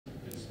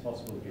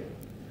possible game?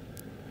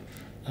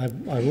 I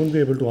won't be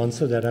able to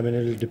answer that. I mean,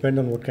 it will depend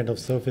on what kind of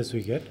surface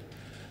we get.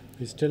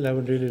 We still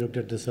haven't really looked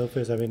at the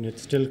surface. I mean,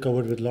 it's still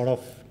covered with a lot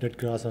of dead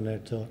grass on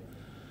it. So,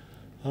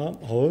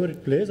 however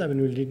it plays, I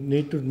mean, we'll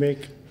need to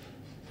make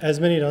as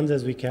many runs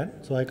as we can.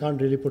 So I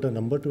can't really put a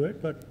number to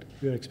it, but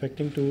we are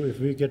expecting to, if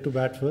we get to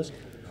bat first,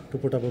 to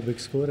put up a big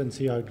score and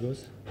see how it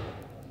goes.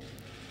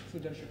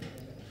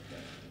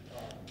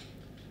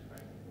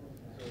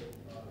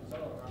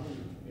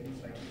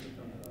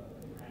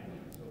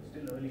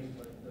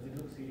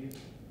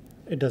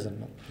 It doesn't,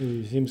 no.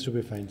 He seems to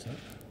be fine, sir.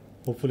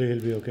 Hopefully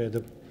he'll be okay.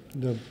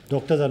 The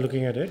doctors are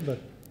looking at it, but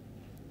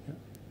yeah,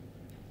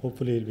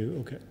 hopefully he'll be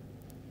okay.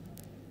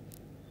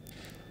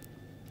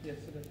 Yes,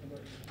 sir.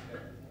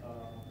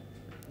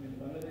 In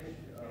Bangladesh,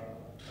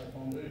 I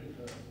found that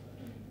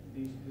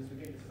this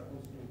wicket is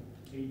supposed to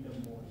aid them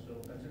more. So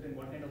considering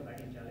what kind of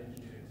batting challenge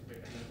do you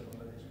expect against the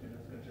Bangladesh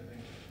spinners,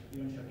 considering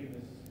even Shakib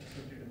is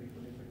expected to be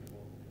fully fit to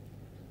bowl?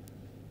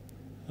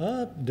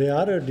 They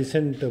are a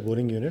decent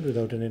bowling unit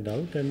without any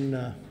doubt,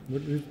 and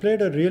we've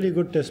played a really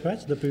good test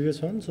match, the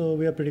previous one, so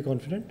we are pretty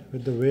confident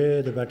with the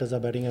way the batters are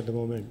batting at the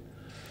moment.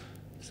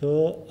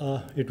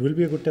 So it will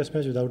be a good test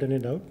match without any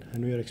doubt,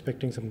 and we are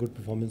expecting some good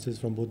performances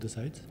from both the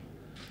sides.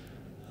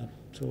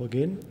 So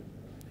again,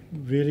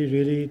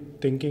 really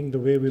thinking the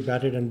way we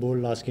batted and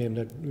bowled last game,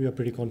 that we are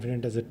pretty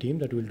confident as a team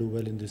that we'll do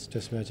well in this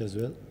test match as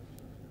well.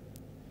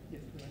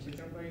 Yes,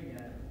 Vikram,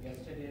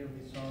 yesterday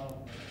we saw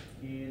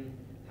Gail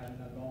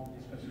having a long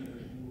discussion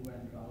with you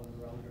and Rathour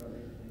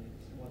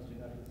was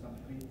regarding some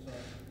tweets, or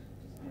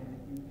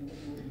you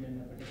would be a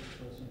better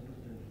person to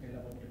tell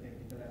about the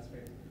technical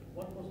aspects.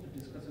 What was the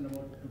discussion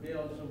about? Today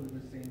also we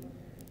were saying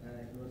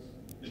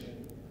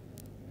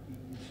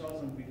you saw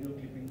some video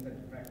clippings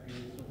at practice.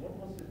 So what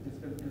was the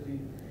discussion? Because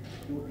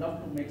you would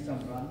love to make some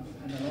runs,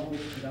 and along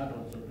with Virat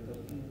also,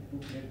 because two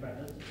great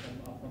batters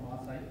from our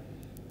side.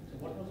 So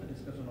what was the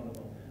discussion all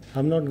about?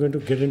 I'm not going to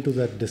get into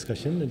that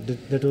discussion.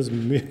 That was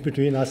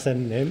between us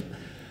and him.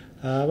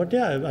 But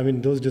yeah, I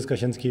mean, those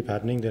discussions keep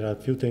happening. There are a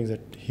few things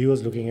that he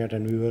was looking at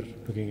and we were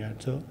looking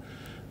at. So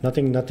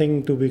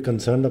nothing to be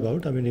concerned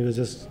about. I mean, he was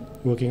just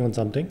working on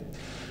something.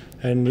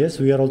 And yes,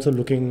 we are also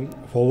looking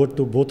forward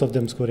to both of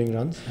them scoring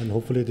runs. And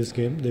hopefully this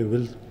game, they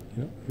will,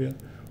 we are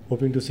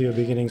hoping to see a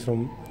big innings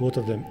from both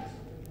of them.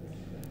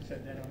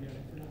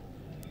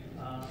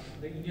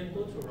 The Indian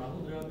coach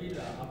Rathour,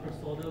 after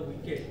saw the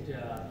wicket,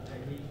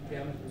 he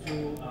came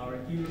to our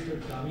curator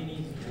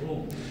Kamini's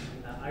room.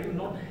 Are you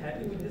not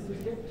happy with this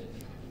wicket?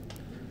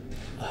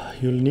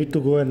 You'll need to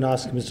go and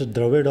ask Mr.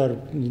 Dravid or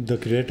the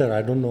creator.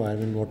 I don't know. I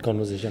mean, what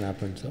conversation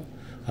happened. So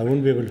I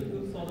won't be able to.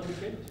 You saw the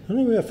wicket?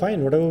 No, we are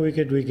fine. Whatever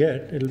wicket we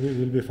get,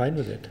 we'll be fine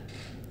with it.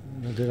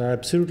 There are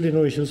absolutely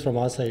no issues from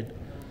our side.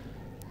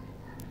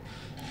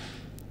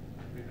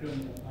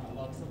 Vikram,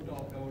 lots of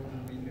talk about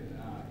the wicket.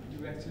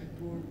 You actually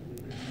toured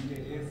the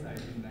India A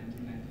side in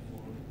 1994.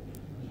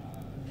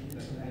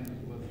 That time it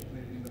was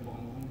played in the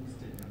Bangladesh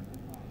Stadium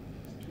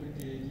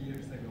 28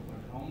 years ago. But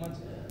how much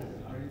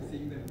are you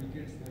seeing the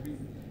wickets having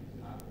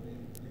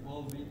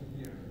evolving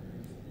here?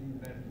 You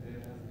think that there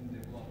has been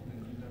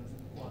development in terms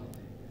of quality?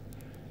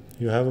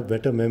 You have a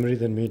better memory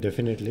than me,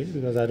 definitely,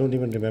 because I don't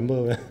even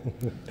remember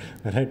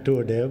when I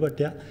toured there. But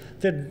yeah,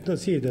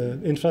 see,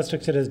 the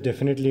infrastructure has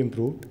definitely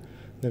improved.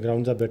 The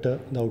grounds are better,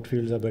 the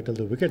outfields are better,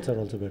 the wickets are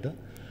also better.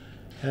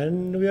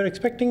 And we are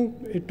expecting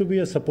it to be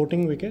a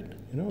supporting wicket,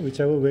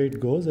 whichever way it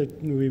goes.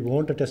 We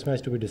want a test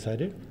match to be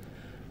decided.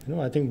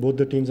 I think both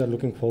the teams are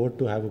looking forward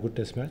to have a good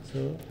test match.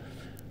 So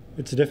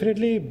it's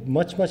definitely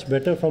much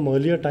better from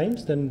earlier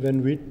times than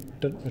when we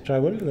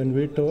traveled, when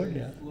we toured.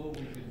 Yeah.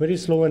 Very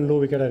slow and low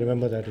wicket, I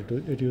remember that.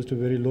 It used to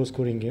be very low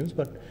scoring games,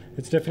 but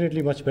it's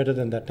definitely much better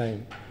than that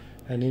time.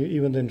 And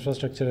even the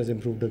infrastructure has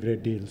improved a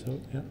great deal. So,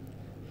 yeah.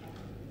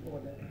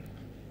 Coach,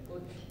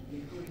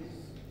 Rathour is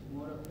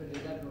more of a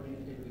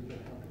result-oriented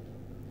wicket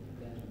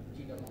than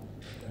Chittagong.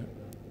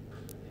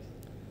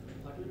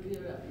 What will be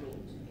your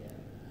approach here?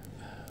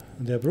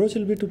 The approach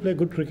will be to play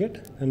good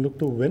cricket and look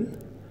to win.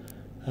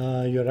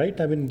 You're right.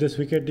 I mean, this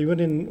wicket, even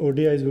in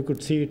ODIs, we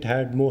could see it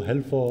had more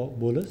help for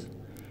bowlers.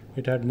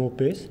 It had more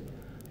pace.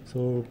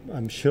 So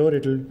I'm sure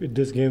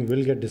this game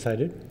will get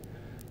decided.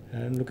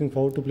 And looking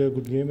forward to play a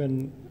good game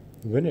and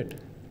win it.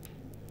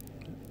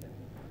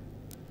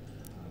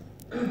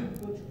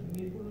 Coach,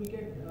 Mirpur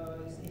wicket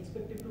is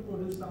expected to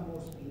produce some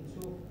more speed.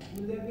 So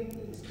will there be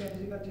any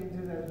strategical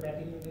changes as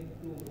batting unit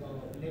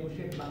to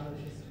negotiate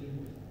Bangladesh's speed?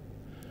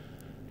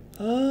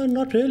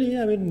 Not really.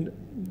 I mean,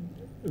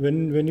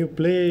 when you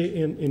play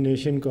in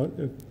Asian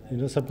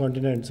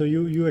subcontinent, so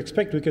you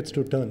expect wickets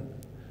to turn.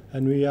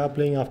 And we are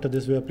playing after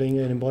this. We are playing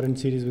an important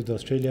series with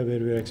Australia, where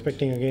we are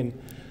expecting again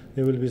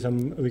there will be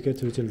some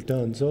wickets which will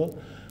turn. So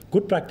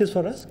good practice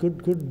for us.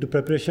 Good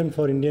preparation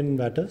for Indian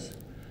batters.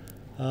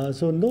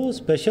 So no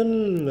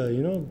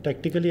special,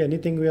 tactically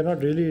anything. We are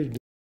not really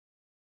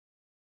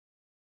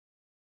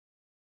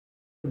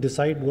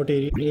decide what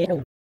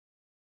area.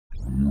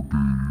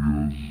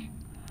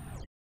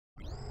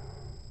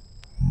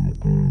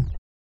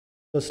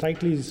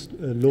 Slightly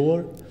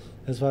lower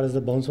as far as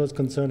the bounce was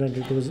concerned, and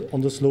it was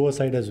on the slower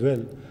side as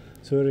well.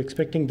 So we're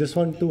expecting this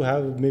one to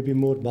have maybe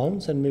more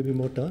bounce and maybe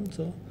more turn.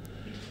 So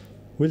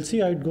we'll see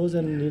how it goes,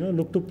 and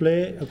look to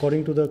play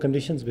according to the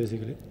conditions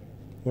basically,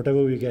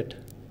 whatever we get.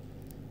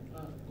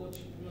 Coach,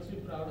 you must be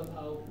proud of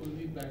how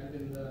Kuldeep batted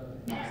in the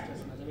last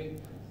test match. I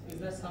mean, is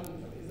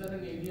there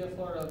an area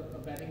for a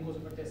batting coach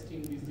of a test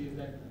team these days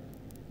that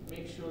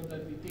make sure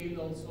that the tail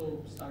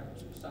also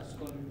starts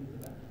contributing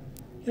to that?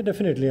 Yeah,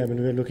 definitely. I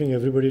mean, we're looking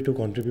everybody to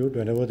contribute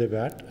whenever they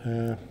bat.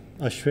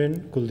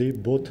 Ashwin,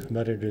 Kuldeep both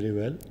batted really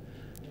well.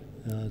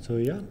 So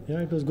yeah,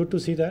 it was good to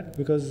see that,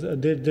 because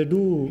they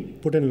do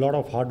put in a lot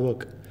of hard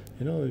work.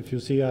 If you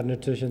see our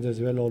net sessions as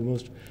well,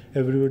 almost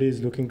everybody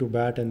is looking to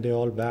bat, and they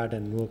all bat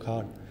and work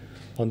hard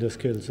on their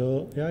skills.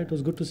 So yeah, it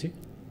was good to see.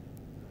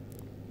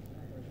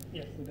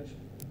 Yes, in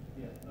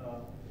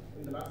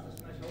the last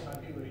test match, how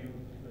happy were you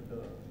with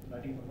the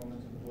batting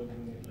performance of the whole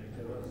unit? Like,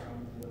 there were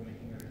some who were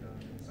making a return,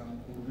 and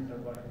some who wouldn't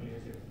have got a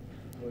place if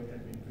Rohit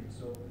had been fit.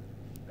 So,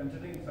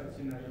 considering such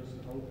scenarios,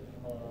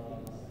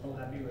 how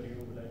happy were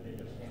you that they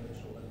just won the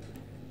show?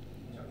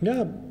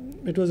 Yeah,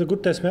 it was a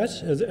good test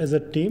match. As a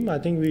team, I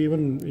think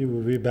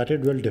we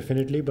batted well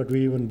definitely, but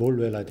we even bowled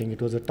well. I think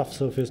it was a tough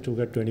surface to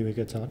get 20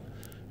 wickets on.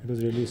 It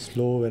was really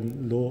slow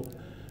and low,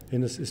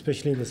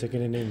 especially in the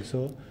second innings.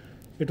 So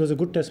it was a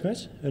good test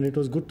match, and it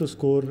was good to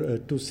score,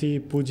 to see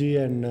Puji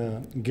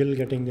and Gill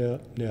getting their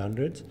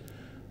hundreds.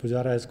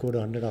 Pujara has scored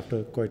 100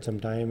 after quite some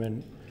time,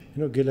 and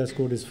Gill has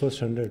scored his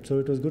first 100. So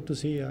it was good to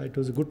see. It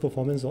was a good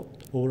performance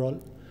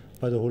overall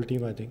by the whole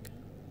team, I think.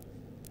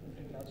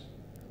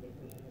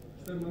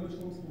 Sir, Manoj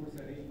from Sports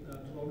Study.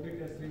 Throughout the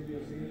test range, we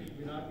have seen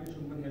Virat and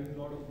Shubman having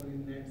a lot of fun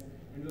in nets,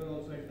 and we are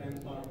also at times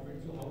part of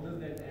it. So how does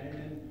that add?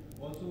 And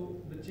also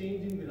the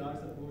change in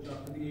Virat's approach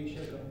after the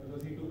Asia Cup,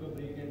 because he took a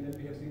break, and then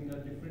we have seen a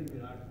different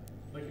Virat,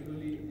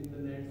 particularly in the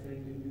nets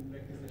and in the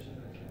practice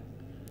sessions as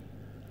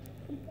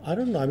well. I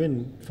don't know. I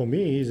mean, for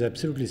me, he's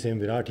absolutely same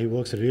Virat. He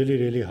works really,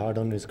 really hard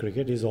on his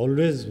cricket. He's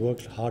always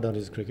worked hard on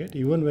his cricket.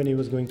 Even when he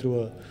was going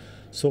through a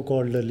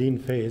so-called lean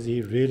phase,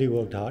 he really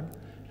worked hard.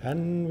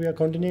 And we are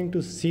continuing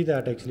to see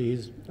that actually.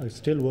 He's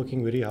still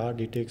working very hard.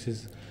 He takes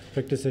his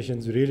practice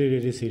sessions really,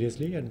 really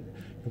seriously, and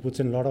he puts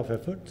in a lot of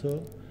effort.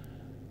 So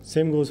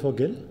same goes for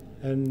Gill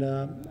and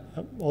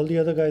all the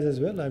other guys as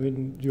well. I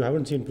mean, you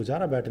haven't seen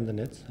Pujara bat in the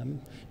nets. I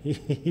mean,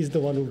 he's the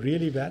one who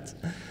really bats.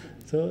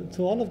 So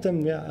all of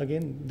them, yeah,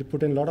 again, they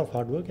put in a lot of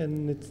hard work,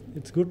 and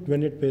it's good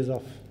when it pays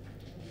off.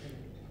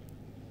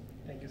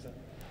 Thank you, sir.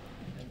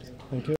 Thank you.